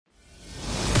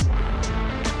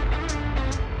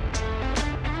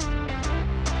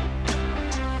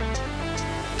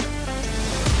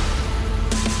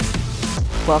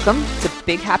Welcome to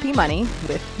Big Happy Money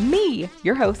with me,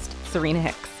 your host, Serena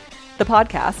Hicks, the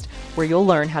podcast where you'll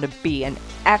learn how to be an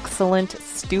excellent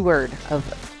steward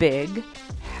of big,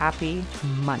 happy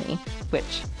money,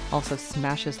 which also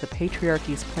smashes the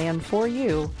patriarchy's plan for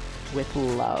you with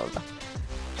love.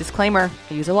 Disclaimer,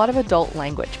 I use a lot of adult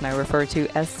language and I refer to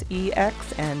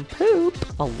sex and poop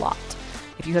a lot.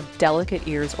 If you have delicate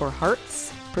ears or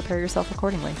hearts, prepare yourself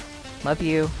accordingly. Love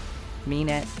you. Mean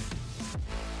it.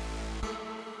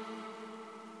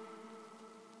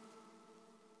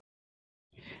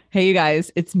 Hey, you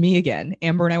guys, it's me again.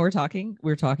 Amber and I were talking. We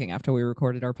were talking after we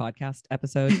recorded our podcast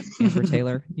episode. Amber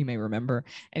Taylor, you may remember.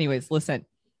 Anyways, listen,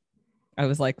 I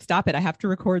was like, stop it. I have to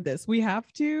record this. We have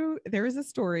to. There is a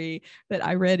story that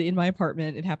I read in my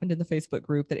apartment. It happened in the Facebook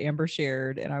group that Amber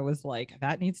shared. And I was like,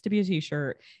 that needs to be a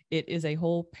t-shirt. It is a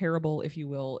whole parable, if you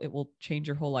will. It will change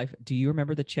your whole life. Do you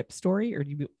remember the chip story or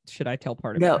should I tell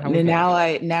part of it? Now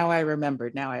I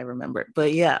remembered.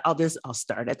 But yeah, I'll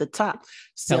start at the top.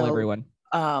 Tell everyone.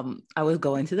 I was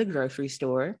going to the grocery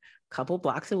store a couple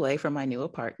blocks away from my new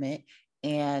apartment.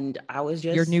 And I was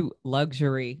just... Your new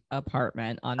luxury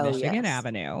apartment on Michigan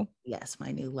Avenue. Yes,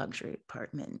 my new luxury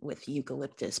apartment with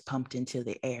eucalyptus pumped into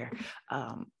the air.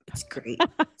 It's great.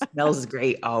 It smells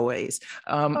great always.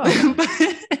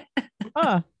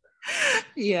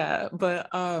 Yeah, but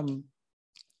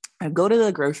I go to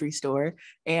the grocery store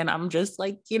and I'm just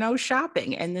like,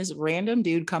 shopping. And this random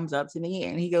dude comes up to me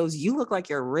and he goes, "You look like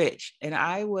you're rich." And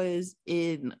I was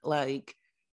in like,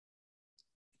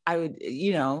 I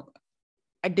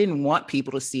didn't want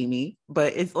people to see me,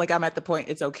 but it's like, I'm at the point,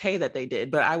 it's okay that they did,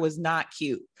 but I was not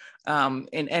cute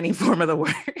in any form of the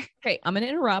word. Okay, I'm going to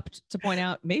interrupt to point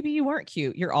out, maybe you weren't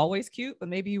cute. You're always cute, but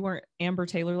maybe you weren't Amber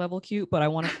Taylor level cute. But I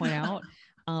want to point out,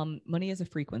 money is a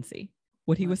frequency.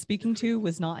 What he was speaking to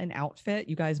was not an outfit.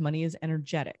 You guys, money is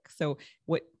energetic. So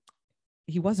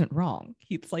he wasn't wrong.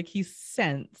 He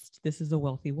sensed this is a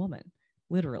wealthy woman,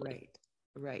 literally.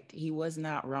 Right. He was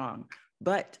not wrong.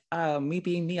 But me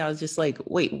being me, I was just like,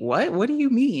 wait, what? What do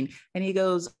you mean? And he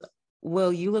goes,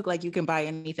 "Well, you look like you can buy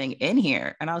anything in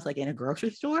here." And I was like, "In a grocery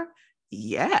store?"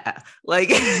 Yeah. Like,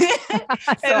 so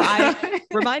I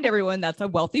remind everyone that's a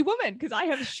wealthy woman, because I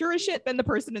have sure as shit been the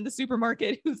person in the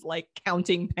supermarket who's like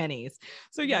counting pennies.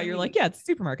 So yeah, you're like, yeah, it's a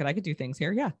supermarket. I could do things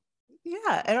here. Yeah.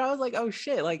 Yeah. And I was like, oh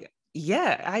shit. Like,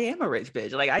 yeah, I am a rich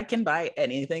bitch. Like, I can buy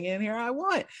anything in here I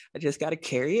want. I just got to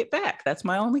carry it back. That's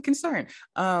my only concern.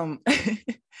 And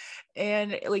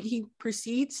like, he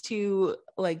proceeds to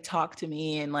like talk to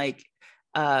me and like,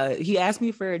 he asked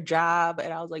me for a job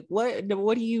and I was like, what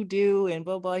do you do? And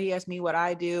blah, blah. He asked me what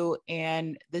I do.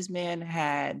 And this man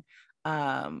had,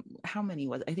 how many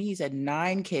was it? I think he said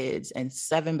 9 kids and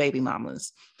 7 baby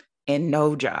mamas and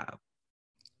no job.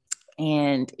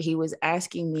 And he was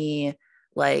asking me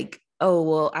like, "Oh,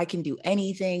 well, I can do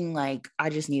anything. Like, I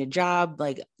just need a job.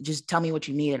 Like, just tell me what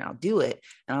you need and I'll do it."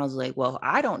 And I was like, "Well,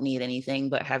 I don't need anything,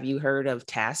 but have you heard of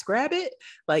TaskRabbit?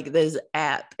 Like this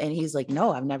app?" And he's like,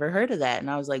 "No, I've never heard of that." And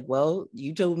I was like, "Well,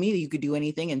 you told me that you could do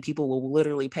anything and people will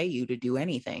literally pay you to do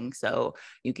anything. So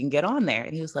you can get on there."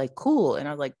 And he was like, "Cool." And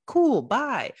I was like, "Cool,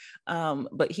 bye."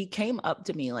 But he came up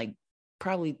to me like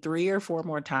probably 3 or 4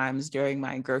 more times during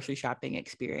my grocery shopping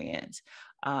experience.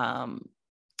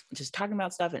 Just talking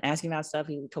about stuff and asking about stuff.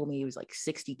 He told me he was like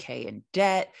 $60K in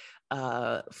debt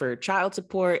for child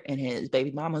support, and his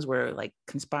baby mamas were like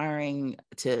conspiring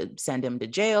to send him to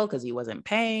jail because he wasn't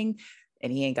paying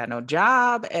and he ain't got no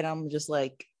job. And I'm just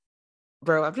like,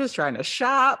 bro, I'm just trying to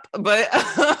shop. But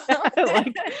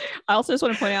like, I also just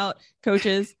want to point out,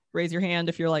 coaches, raise your hand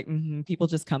if you're like, people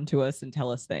just come to us and tell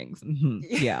us things.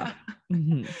 Yeah.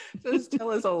 Just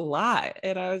tell us a lot.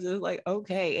 And I was just like,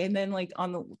 okay. And then like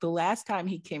on the last time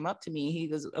he came up to me, he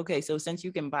goes, "Okay, so since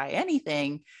you can buy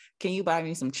anything, can you buy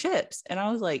me some chips?" And I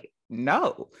was like,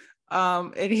 "No."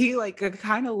 And he like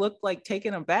kind of looked like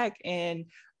taken aback. And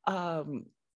I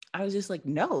was just like,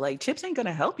 "No, like chips ain't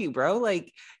gonna help you, bro.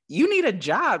 Like, you need a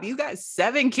job. You got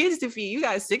 7 kids to feed. You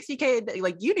got $60K.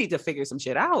 Like, you need to figure some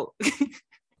shit out."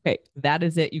 Okay, that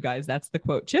is it, you guys. That's the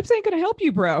quote. Chips ain't going to help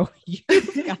you, bro.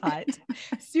 You've got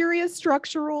serious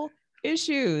structural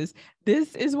issues.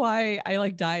 This is why I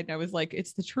like died. And I was like,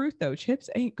 it's the truth though.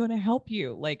 Chips ain't going to help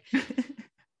you. Like,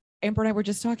 Amber and I were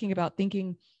just talking about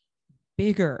thinking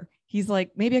bigger. He's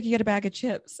like, maybe I could get a bag of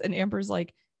chips. And Amber's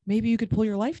like, maybe you could pull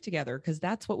your life together because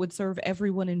that's what would serve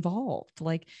everyone involved.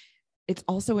 Like, it's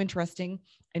also interesting.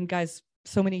 And guys,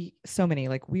 so many,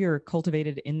 like, we are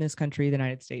cultivated in this country, the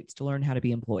United States, to learn how to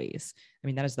be employees. I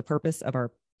mean, that is the purpose of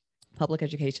our public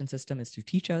education system, is to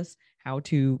teach us how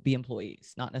to be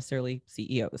employees, not necessarily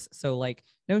CEOs. So like,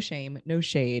 no shame, no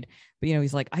shade, but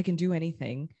he's like, I can do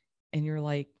anything. and you're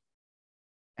like,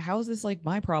 how is this like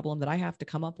my problem that I have to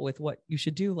come up with what you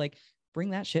should do? Like,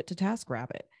 bring that shit to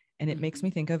TaskRabbit. And it makes me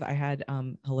think of, I had,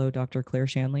 hello, Dr. Claire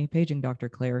Shanley, paging Dr.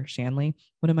 Claire Shanley,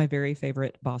 one of my very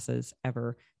favorite bosses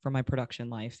ever from my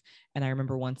production life. And I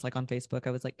remember once, like on Facebook,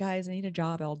 I was like, guys, I need a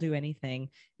job. I'll do anything.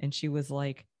 And she was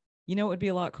like, you know, it would be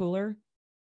a lot cooler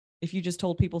if you just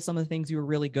told people some of the things you were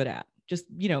really good at, just,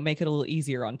 you know, make it a little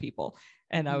easier on people.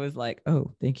 And I was like,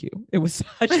 oh, thank you. It was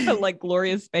such a like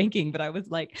glorious spanking, but I was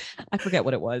like, I forget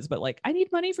what it was, but like, I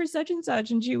need money for such and such.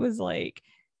 And she was like,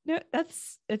 no,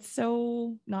 it's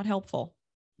so not helpful.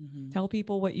 Tell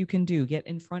people what you can do. Get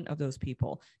in front of those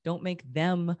people. Don't make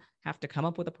them have to come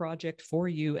up with a project for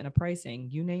you and a pricing.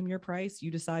 You name your price.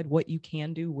 You decide what you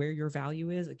can do, where your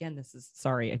value is.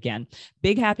 Again,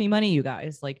 big happy money, you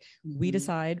guys. Like we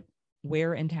decide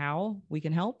where and how we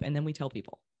can help, and then we tell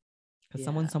people because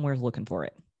someone somewhere is looking for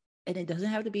it. And it doesn't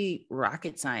have to be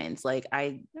rocket science. Like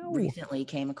I recently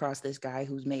came across this guy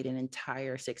who's made an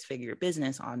entire 6-figure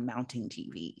business on mounting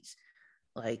TVs.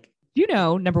 Like, you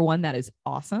know, number one, that is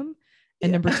awesome.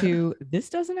 And number two, this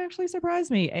doesn't actually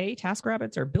surprise me.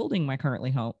 TaskRabbits are building my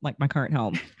current home.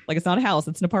 Like it's not a house,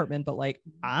 it's an apartment, but like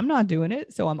I'm not doing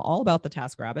it. So I'm all about the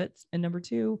TaskRabbits. And number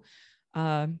two,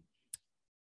 the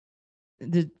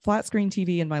flat screen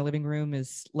TV in my living room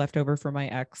is left over from my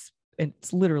ex.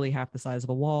 It's literally half the size of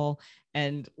a wall.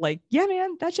 And like, yeah,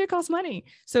 man, that shit costs money.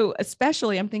 So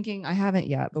especially I'm thinking, I haven't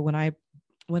yet, but when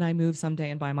I move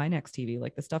someday and buy my next TV,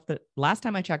 like the stuff that last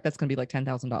time I checked, that's going to be like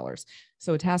 $10,000.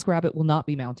 So a TaskRabbit will not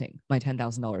be mounting my $10,000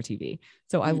 TV.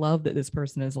 So I love that this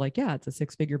person is like, yeah, it's a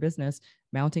 6-figure business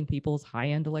mounting people's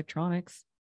high-end electronics.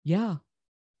 Yeah,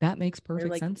 that makes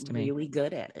perfect sense to me. Really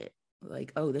good at it.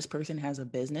 Like, oh, this person has a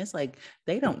business. Like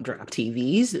they don't drop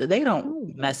TVs. They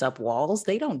don't mess up walls.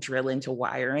 They don't drill into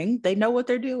wiring. They know what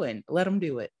they're doing. Let them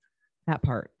do it. That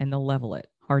part. And they'll level it.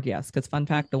 Hard yes. Because fun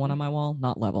fact, the one on my wall,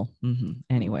 not level.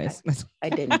 Anyways. I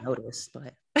didn't notice,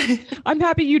 but I'm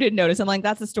happy you didn't notice. I'm like,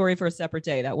 that's a story for a separate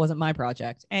day. That wasn't my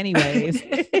project. Anyways.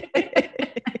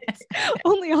 It's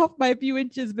only off by a few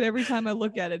inches, but every time I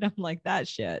look at it, I'm like, that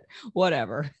shit.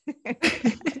 Whatever.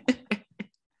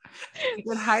 You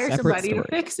could hire somebody to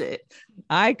fix it.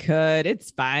 I could.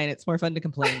 It's fine. It's more fun to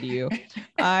complain to you.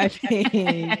 I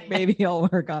think maybe I'll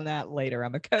work on that later.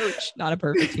 I'm a coach, not a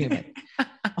perfect human.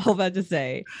 All that to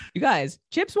say, you guys,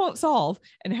 chips won't solve.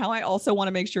 And how I also want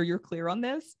to make sure you're clear on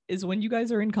this is when you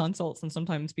guys are in consults and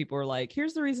sometimes people are like,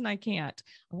 here's the reason I can't.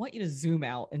 I want you to zoom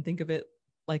out and think of it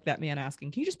like that man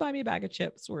asking, can you just buy me a bag of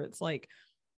chips? Where it's like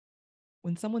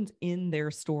when someone's in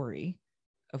their story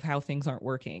of how things aren't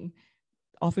working,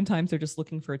 oftentimes they're just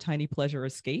looking for a tiny pleasure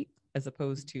escape as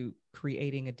opposed to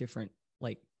creating a different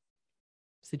like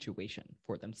situation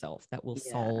for themselves that will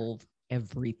solve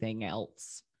everything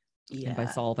else. And by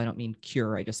solve, I don't mean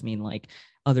cure. I just mean like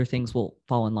other things will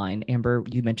fall in line. Amber,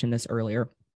 you mentioned this earlier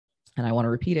and I want to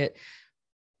repeat it.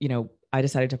 You know, I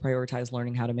decided to prioritize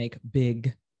learning how to make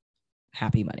big,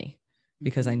 happy money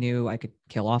because I knew I could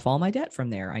kill off all my debt from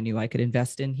there. I knew I could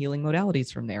invest in healing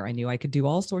modalities from there. I knew I could do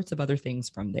all sorts of other things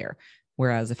from there.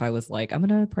 Whereas if I was like, I'm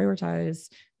going to prioritize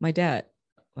my debt.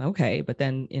 Okay. But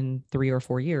then in 3 or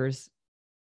 4 years,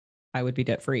 I would be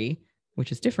debt free,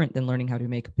 which is different than learning how to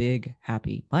make big,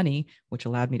 happy money, which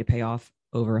allowed me to pay off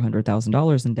over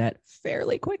 $100,000 in debt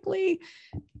fairly quickly.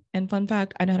 And fun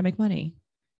fact, I know how to make money.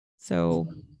 So,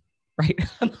 right.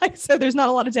 I'm like, so there's not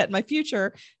a lot of debt in my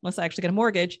future unless I actually get a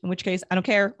mortgage, in which case I don't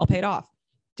care. I'll pay it off.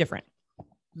 Different.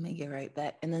 Let me get right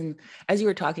back. And then as you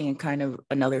were talking, kind of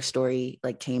another story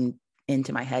like came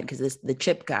into my head because the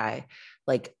chip guy,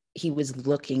 like he was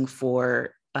looking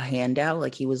for a handout,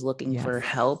 like he was looking for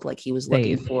help, like he was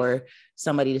looking for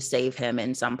somebody to save him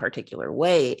in some particular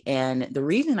way. And the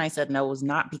reason I said no was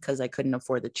not because I couldn't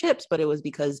afford the chips, but it was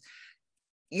because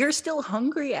you're still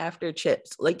hungry after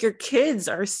chips. Like your kids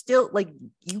are still like,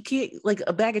 you can't, like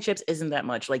a bag of chips isn't that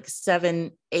much, like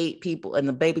 7, 8 people and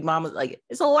the baby mama, like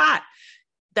it's a lot.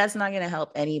 That's not going to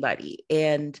help anybody.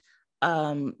 And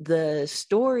the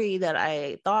story that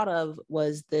I thought of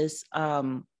was this,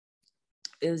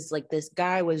 it was like this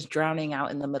guy was drowning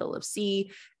out in the middle of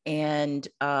sea and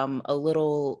a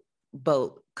little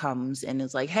boat comes and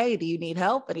is like, hey, do you need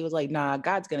help? And he was like, nah,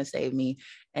 God's going to save me.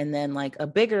 And then like a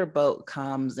bigger boat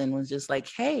comes and was just like,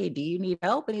 hey, do you need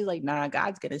help? And he's like, nah,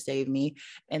 God's going to save me.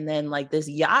 And then like this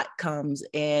yacht comes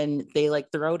and they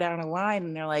like throw down a line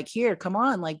and they're like, here, come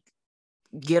on, like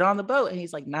get on the boat. And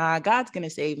he's like, nah, God's going to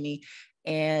save me.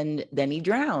 And then he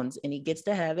drowns and he gets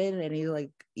to heaven and he's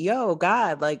like, yo,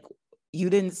 God, like, you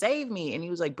didn't save me. And he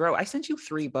was like, bro, I sent you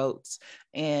 3 boats.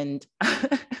 And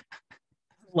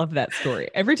Love that story.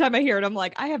 Every time I hear it, I'm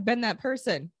like, I have been that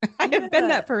person. I have been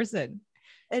that person.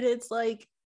 And it's like,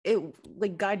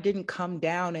 God didn't come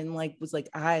down and like was like,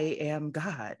 I am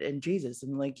God and Jesus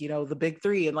and like, you know, the big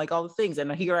three and like all the things,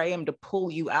 and here I am to pull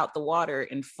you out the water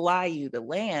and fly you the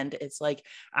land. It's like,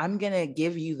 I'm gonna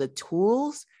give you the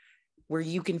tools where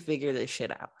you can figure this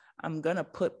shit out. I'm gonna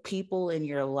put people in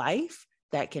your life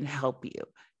that can help you,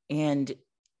 and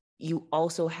you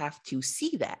also have to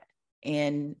see that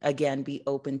and again be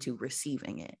open to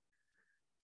receiving it.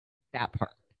 That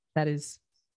part. That's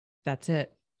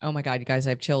it. Oh my God, you guys,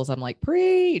 I have chills. I'm like,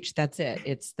 preach. That's it.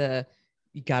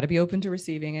 You got to be open to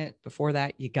receiving it. Before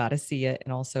that, you got to see it.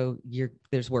 And also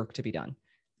there's work to be done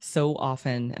so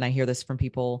often. And I hear this from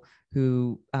people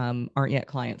who aren't yet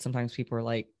clients. Sometimes people are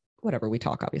like, whatever, we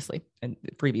talk obviously and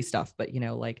freebie stuff, but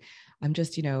like, I'm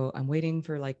just, I'm waiting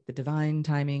for like the divine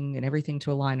timing and everything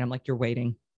to align. I'm like, you're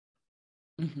waiting.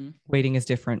 Mm-hmm. Waiting is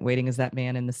different. Waiting is that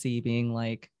man in the sea being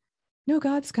like, no,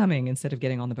 God's coming, instead of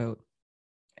getting on the boat.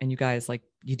 And you guys, like,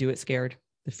 you do it scared.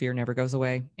 The fear never goes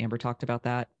away. Amber talked about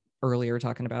that earlier,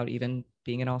 talking about even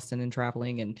being in Austin and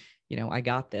traveling and, I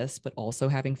got this, but also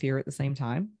having fear at the same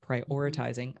time,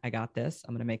 prioritizing, I got this,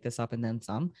 I'm going to make this up and then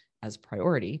some as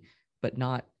priority, but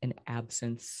not an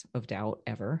absence of doubt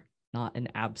ever, not an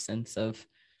absence of,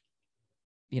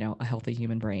 a healthy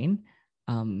human brain.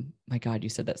 My God, you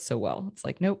said that so well. It's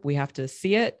like, nope, we have to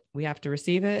see it. We have to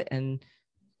receive it. And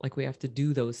like, we have to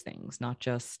do those things, not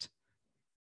just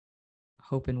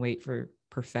hope and wait for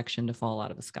perfection to fall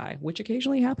out of the sky, which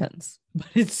occasionally happens, but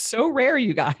it's so rare,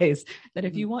 you guys, that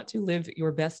if you want to live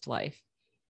your best life,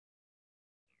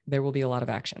 there will be a lot of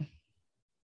action.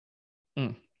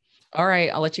 All right,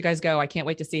 I'll let you guys go. I can't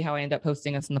wait to see how I end up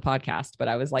hosting us in the podcast, but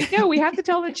I was like, no, we have to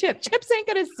tell the Chips ain't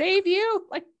going to save you.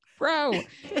 Like, bro,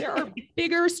 there are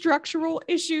bigger structural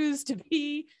issues to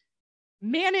be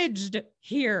managed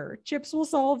here. Chips will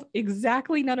solve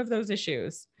exactly none of those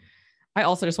issues. I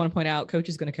also just want to point out, Coach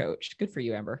is going to coach. Good for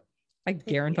you, Amber. I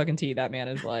guarantee that man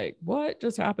is like, what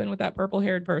just happened with that purple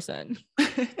haired person?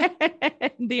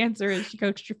 The answer is she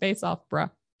coached your face off, bruh.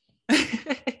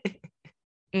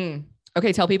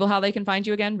 Okay. Tell people how they can find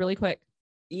you again really quick.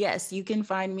 Yes, you can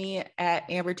find me at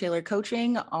Amber Taylor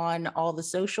Coaching on all the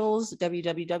socials,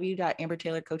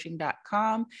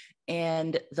 www.ambertaylorcoaching.com,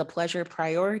 and The Pleasure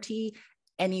Priority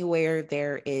anywhere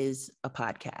there is a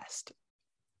podcast.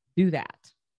 Do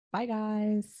that. Bye,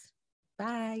 guys.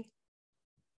 Bye.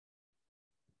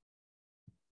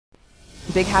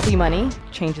 Big Happy Money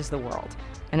changes the world,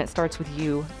 and it starts with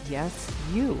you. Yes,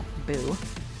 you, boo.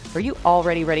 Are you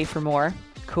already ready for more?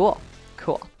 Cool.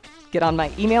 Get on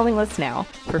my emailing list now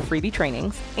for freebie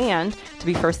trainings and to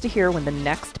be first to hear when the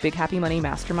next Big Happy Money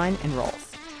Mastermind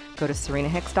enrolls. Go to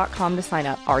serenahicks.com to sign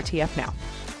up. RTF now.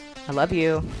 I love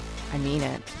you. I mean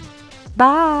it.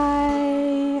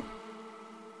 Bye.